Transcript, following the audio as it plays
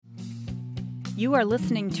You are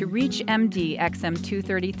listening to Reach MD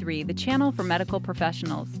XM233, the channel for medical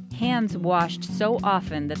professionals. Hands washed so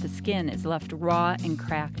often that the skin is left raw and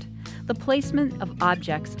cracked. The placement of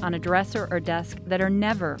objects on a dresser or desk that are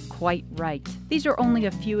never quite right. These are only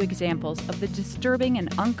a few examples of the disturbing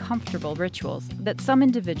and uncomfortable rituals that some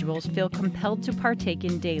individuals feel compelled to partake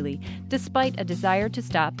in daily, despite a desire to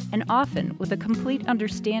stop, and often with a complete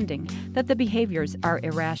understanding that the behaviors are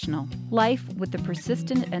irrational. Life with the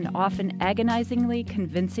persistent and often agonizingly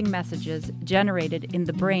convincing messages generated in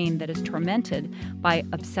the brain that is tormented by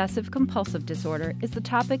obsessive-compulsive disorder is the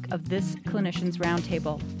topic of this Clinicians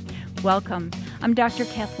Roundtable. Welcome. I'm Dr.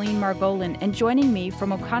 Kathleen Margolin, and joining me from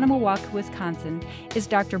Oconomowoc, Wisconsin, is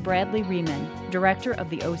Dr. Bradley Riemann, Director of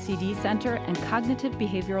the OCD Center and Cognitive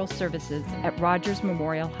Behavioral Services at Rogers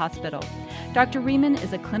Memorial Hospital. Dr. Riemann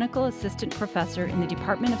is a clinical assistant professor in the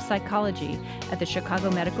Department of Psychology at the Chicago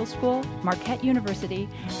Medical School, Marquette University,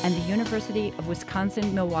 and the University of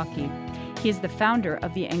Wisconsin-Milwaukee. He is the founder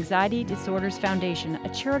of the Anxiety Disorders Foundation, a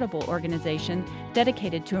charitable organization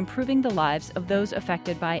dedicated to improving the lives of those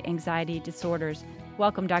affected by anxiety disorders.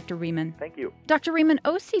 Welcome, Dr. Riemann. Thank you. Dr. Riemann,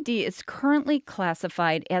 OCD is currently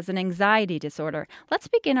classified as an anxiety disorder. Let's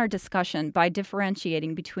begin our discussion by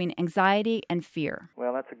differentiating between anxiety and fear.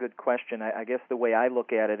 Well, that's a good question. I guess the way I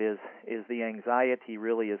look at it is the anxiety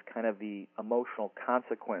really is kind of the emotional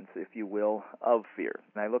consequence, if you will, of fear.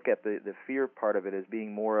 And I look at the fear part of it as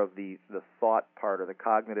being more of the thought part or the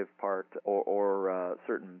cognitive part or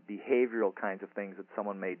certain behavioral kinds of things that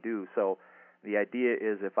someone may do. So the idea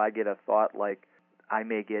is if I get a thought like, I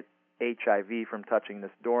may get HIV from touching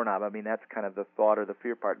this doorknob. I mean, that's kind of the thought or the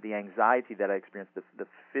fear part. The anxiety that I experience, the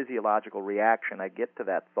physiological reaction I get to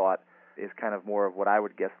that thought is kind of more of what I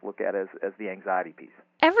would guess look at as the anxiety piece.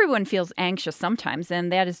 Everyone feels anxious sometimes,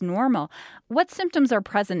 and that is normal. What symptoms are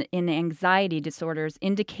present in anxiety disorders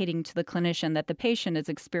indicating to the clinician that the patient is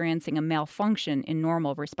experiencing a malfunction in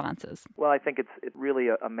normal responses? Well, I think it's really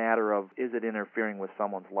a matter of, is it interfering with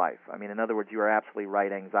someone's life? I mean, in other words, you are absolutely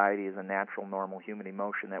right. Anxiety is a natural, normal human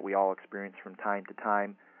emotion that we all experience from time to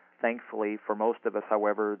time. Thankfully, for most of us,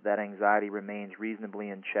 however, that anxiety remains reasonably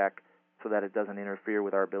in check so that it doesn't interfere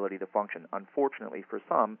with our ability to function. Unfortunately, for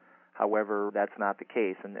some, however, that's not the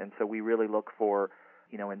case, and so we really look for,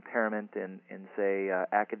 impairment in say,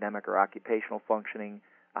 academic or occupational functioning,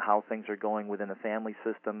 how things are going within a family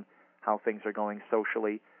system, how things are going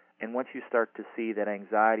socially, and once you start to see that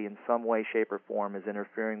anxiety in some way, shape, or form is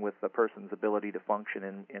interfering with the person's ability to function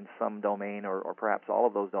in some domain or perhaps all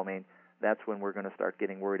of those domains, that's when we're going to start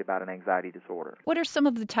getting worried about an anxiety disorder. What are some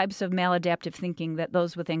of the types of maladaptive thinking that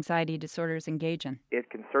those with anxiety disorders engage in?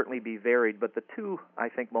 It can certainly be varied, but the two, I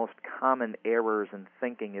think, most common errors in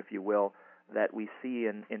thinking, if you will, that we see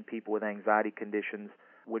in people with anxiety conditions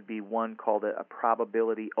would be one called a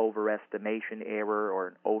probability overestimation error, or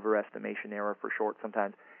an overestimation error for short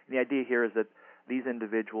sometimes. And the idea here is that these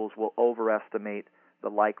individuals will overestimate the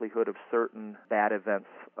likelihood of certain bad events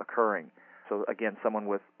occurring. So again, someone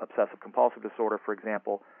with obsessive-compulsive disorder, for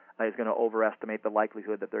example, is going to overestimate the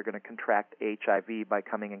likelihood that they're going to contract HIV by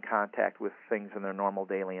coming in contact with things in their normal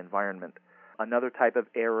daily environment. Another type of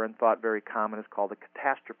error in thought, very common, is called a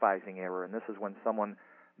catastrophizing error, and this is when someone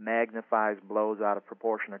magnifies, blows out of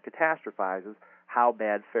proportion, or catastrophizes how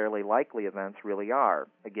bad fairly likely events really are.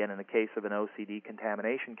 Again, in the case of an OCD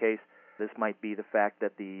contamination case, this might be the fact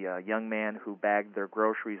that the young man who bagged their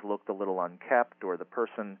groceries looked a little unkept, or the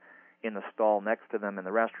person in the stall next to them in the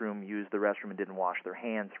restroom used the restroom and didn't wash their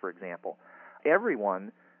hands, for example.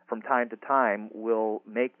 Everyone, from time to time, will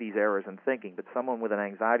make these errors in thinking, but someone with an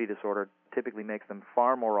anxiety disorder typically makes them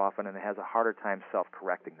far more often and has a harder time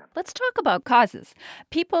self-correcting them. Let's talk about causes.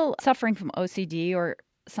 People suffering from OCD or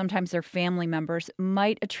sometimes their family members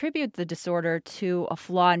might attribute the disorder to a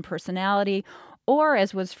flaw in personality or,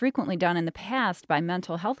 as was frequently done in the past by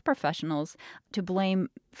mental health professionals, to blame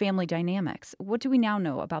family dynamics. What do we now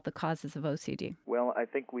know about the causes of OCD? Well, I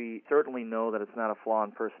think we certainly know that it's not a flaw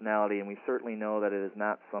in personality, and we certainly know that it is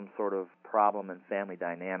not some sort of problem in family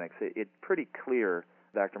dynamics. It's pretty clear,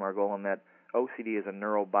 Dr. Margolin, that OCD is a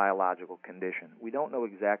neurobiological condition. We don't know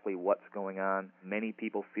exactly what's going on. Many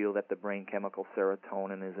people feel that the brain chemical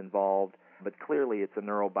serotonin is involved, but clearly it's a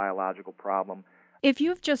neurobiological problem. If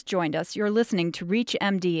you've just joined us, you're listening to Reach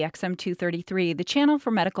MD XM233, the channel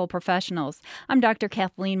for medical professionals. I'm Dr.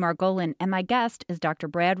 Kathleen Margolin, and my guest is Dr.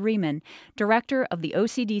 Brad Riemann, Director of the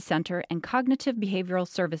OCD Center and Cognitive Behavioral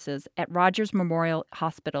Services at Rogers Memorial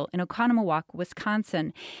Hospital in Oconomowoc,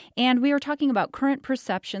 Wisconsin. And we are talking about current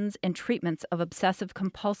perceptions and treatments of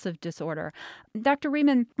obsessive-compulsive disorder. Dr.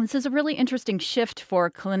 Riemann, this is a really interesting shift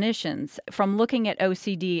for clinicians from looking at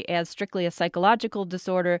OCD as strictly a psychological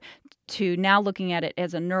disorder to now looking at it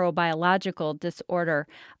as a neurobiological disorder,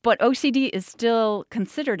 but OCD is still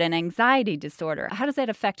considered an anxiety disorder. How does that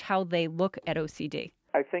affect how they look at OCD?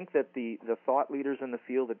 I think that the thought leaders in the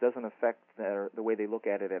field, it doesn't affect the way they look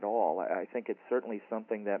at it at all. I think it's certainly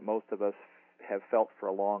something that most of us have felt for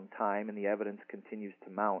a long time, and the evidence continues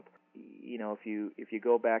to mount. If you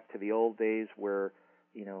go back to the old days where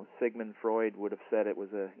Sigmund Freud would have said it was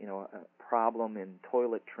a problem in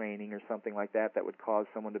toilet training or something like that would cause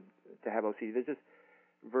someone to have OCD. There's just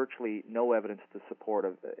virtually no evidence to support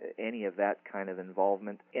any of that kind of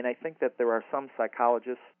involvement. And I think that there are some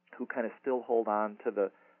psychologists who kind of still hold on to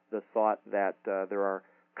the thought that there are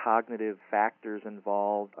cognitive factors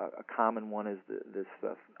involved. A common one is this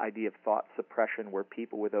idea of thought suppression, where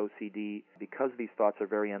people with OCD, because these thoughts are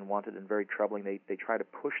very unwanted and very troubling, they try to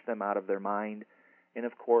push them out of their mind. And,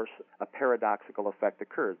 of course, a paradoxical effect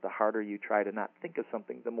occurs. The harder you try to not think of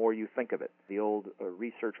something, the more you think of it. The old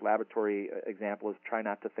research laboratory example is try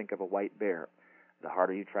not to think of a white bear. The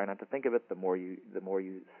harder you try not to think of it, the more you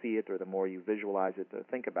see it, or the more you visualize it or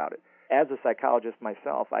think about it. As a psychologist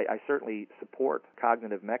myself, I certainly support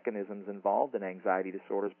cognitive mechanisms involved in anxiety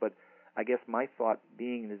disorders, but I guess my thought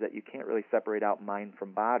being is that you can't really separate out mind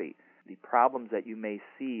from body. The problems that you may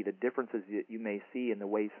see, the differences that you may see in the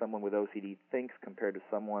way someone with OCD thinks compared to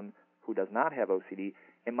someone who does not have OCD,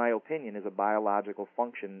 in my opinion, is a biological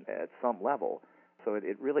function at some level. So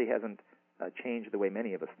it really hasn't changed the way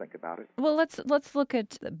many of us think about it. Well, let's look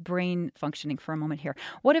at brain functioning for a moment here.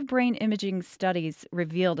 What have brain imaging studies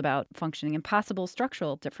revealed about functioning and possible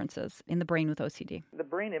structural differences in the brain with OCD? The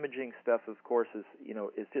brain imaging stuff, of course, is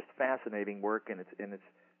just fascinating work, and it's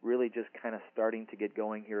really just kind of starting to get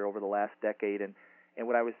going here over the last decade. And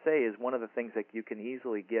what I would say is one of the things that you can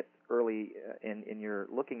easily get early in your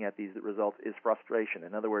looking at these results is frustration.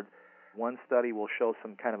 In other words, one study will show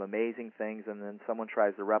some kind of amazing things, and then someone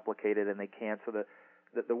tries to replicate it and they can't. So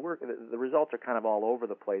the results are kind of all over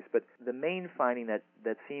the place. But the main finding that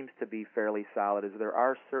seems to be fairly solid is there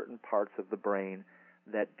are certain parts of the brain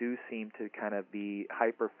that do seem to kind of be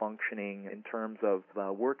hyper-functioning in terms of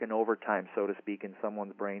working overtime, so to speak, in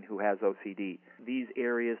someone's brain who has OCD. These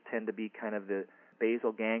areas tend to be kind of the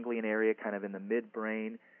basal ganglion area, kind of in the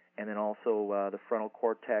midbrain, and then also the frontal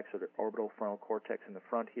cortex, or the orbital frontal cortex in the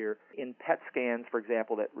front here. In PET scans, for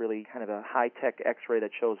example, that really kind of a high-tech X-ray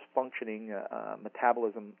that shows functioning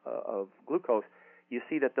metabolism of glucose, you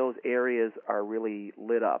see that those areas are really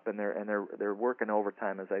lit up, and they're working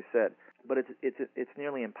overtime, as I said. But it's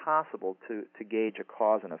nearly impossible to gauge a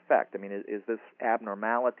cause and effect. I mean, is this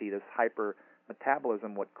abnormality, this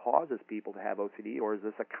hypermetabolism, what causes people to have OCD, or is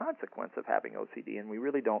this a consequence of having OCD? And we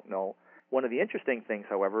really don't know. One of the interesting things,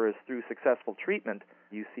 however, is through successful treatment,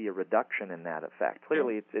 you see a reduction in that effect.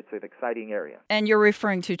 Clearly, it's an exciting area. And you're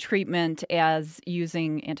referring to treatment as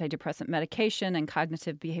using antidepressant medication and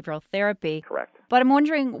cognitive behavioral therapy. Correct. But I'm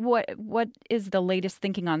wondering what is the latest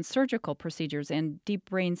thinking on surgical procedures and deep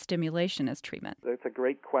brain stimulation as treatment? That's a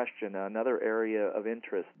great question, another area of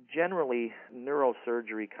interest. Generally,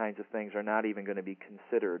 neurosurgery kinds of things are not even going to be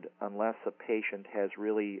considered unless a patient has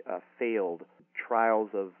really failed trials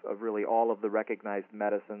of really all of the recognized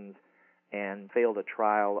medicines and failed a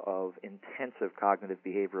trial of intensive cognitive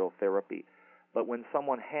behavioral therapy. But when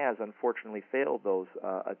someone has unfortunately failed those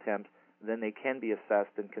attempts, then they can be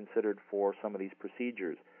assessed and considered for some of these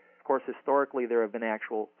procedures. Of course, historically, there have been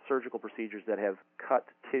actual surgical procedures that have cut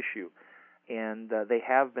tissue, and they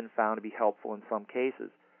have been found to be helpful in some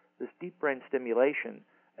cases. This deep brain stimulation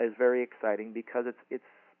is very exciting because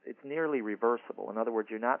it's nearly reversible. In other words,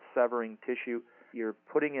 you're not severing tissue. You're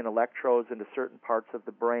putting in electrodes into certain parts of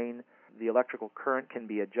the brain. The electrical current can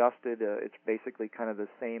be adjusted. It's basically kind of the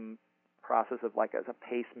same process of like as a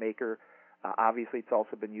pacemaker. Obviously, it's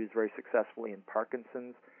also been used very successfully in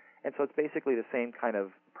Parkinson's. And so it's basically the same kind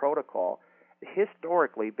of protocol.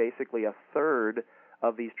 Historically, basically a third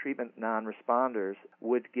of these treatment non-responders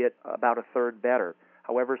would get about a third better.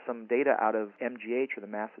 However, some data out of MGH, or the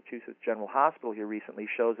Massachusetts General Hospital here recently,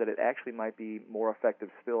 shows that it actually might be more effective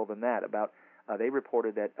still than that. They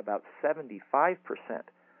reported that about 75%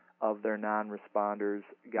 of their non-responders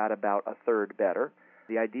got about a third better.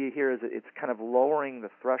 The idea here is that it's kind of lowering the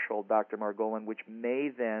threshold, Dr. Margolin, which may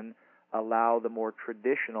then allow the more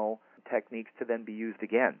traditional techniques to then be used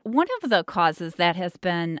again. One of the causes that has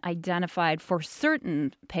been identified for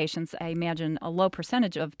certain patients, I imagine a low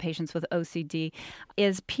percentage of patients with OCD,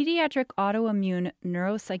 is pediatric autoimmune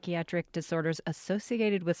neuropsychiatric disorders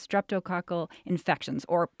associated with streptococcal infections,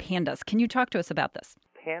 or PANDAS. Can you talk to us about this?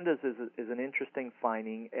 PANDAS is an interesting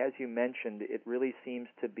finding. As you mentioned, it really seems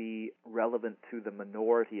to be relevant to the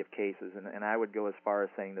minority of cases, and I would go as far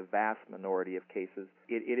as saying the vast minority of cases.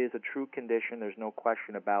 It is a true condition. There's no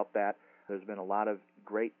question about that. There's been a lot of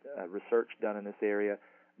great research done in this area,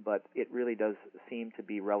 but it really does seem to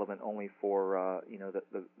be relevant only for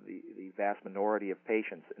the vast minority of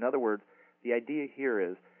patients. In other words, the idea here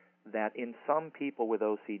is that in some people with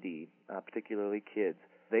OCD, particularly kids,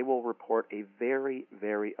 they will report a very,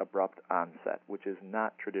 very abrupt onset, which is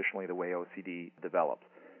not traditionally the way OCD develops.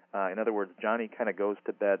 In other words, Johnny kind of goes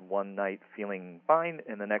to bed one night feeling fine,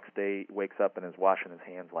 and the next day wakes up and is washing his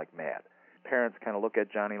hands like mad. Parents kind of look at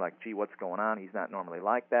Johnny like, gee, what's going on? He's not normally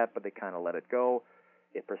like that, but they kind of let it go.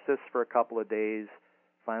 It persists for a couple of days.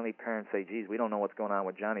 Finally, parents say, geez, we don't know what's going on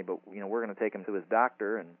with Johnny, but we're going to take him to his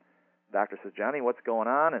doctor. And the doctor says, Johnny, what's going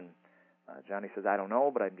on? And Johnny says, I don't know,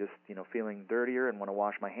 but I'm just, feeling dirtier and want to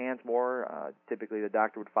wash my hands more. Typically, the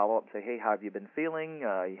doctor would follow up and say, hey, how have you been feeling?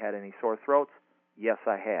 You had any sore throats? Yes,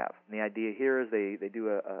 I have. And the idea here is they do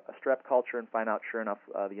a strep culture and find out, sure enough,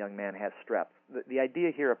 the young man has strep. The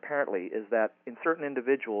idea here, apparently, is that in certain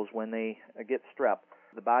individuals, when they get strep,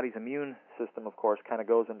 the body's immune system, of course, kind of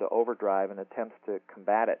goes into overdrive and attempts to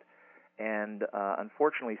combat it. And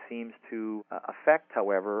unfortunately seems to affect,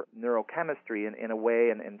 however, neurochemistry in a way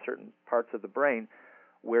in certain parts of the brain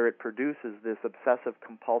where it produces this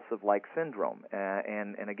obsessive-compulsive-like syndrome.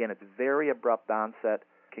 And again, it's very abrupt onset,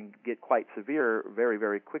 can get quite severe very,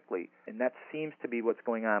 very quickly. And that seems to be what's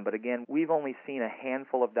going on. But again, we've only seen a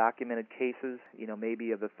handful of documented cases.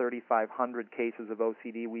 Maybe of the 3,500 cases of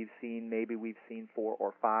OCD maybe we've seen 4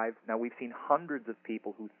 or 5. Now, we've seen hundreds of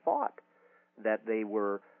people who thought that they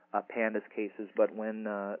were PANDAS cases, but when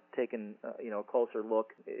taken, a closer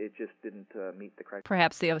look, it just didn't meet the criteria.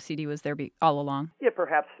 Perhaps the OCD was there all along. Yeah,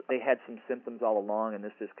 perhaps they had some symptoms all along, and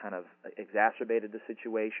this just kind of exacerbated the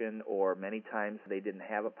situation, or many times they didn't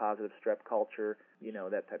have a positive strep culture,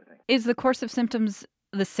 that type of thing. Is the course of symptoms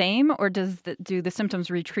the same, or do the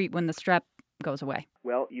symptoms retreat when the strep goes away?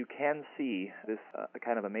 Well, you can see this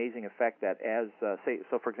kind of amazing effect that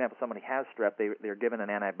for example, somebody has strep, they're given an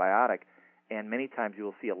antibiotic, and many times you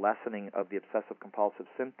will see a lessening of the obsessive-compulsive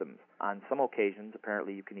symptoms. On some occasions,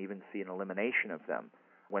 apparently, you can even see an elimination of them.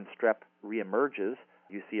 When strep reemerges,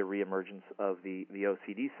 you see a reemergence of the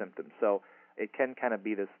OCD symptoms. So it can kind of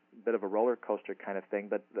be this bit of a roller coaster kind of thing,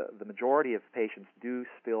 but the majority of patients do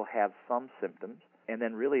still have some symptoms. And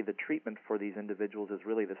then really the treatment for these individuals is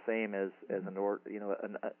really the same as a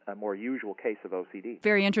more usual case of OCD.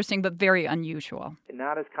 Very interesting, but very unusual.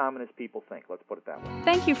 Not as common as people think, let's put it that way.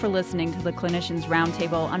 Thank you for listening to the Clinicians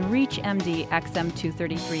Roundtable on ReachMD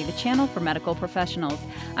XM233, the channel for medical professionals.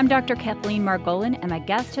 I'm Dr. Kathleen Margolin, and my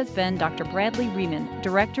guest has been Dr. Bradley Riemann,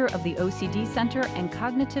 Director of the OCD Center and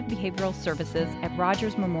Cognitive Behavioral Services at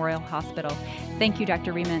Rogers Memorial Hospital. Thank you,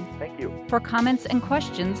 Dr. Riemann. Thank you. For comments and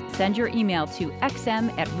questions, send your email to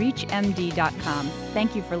xm@reachmd.com.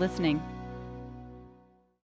 Thank you for listening.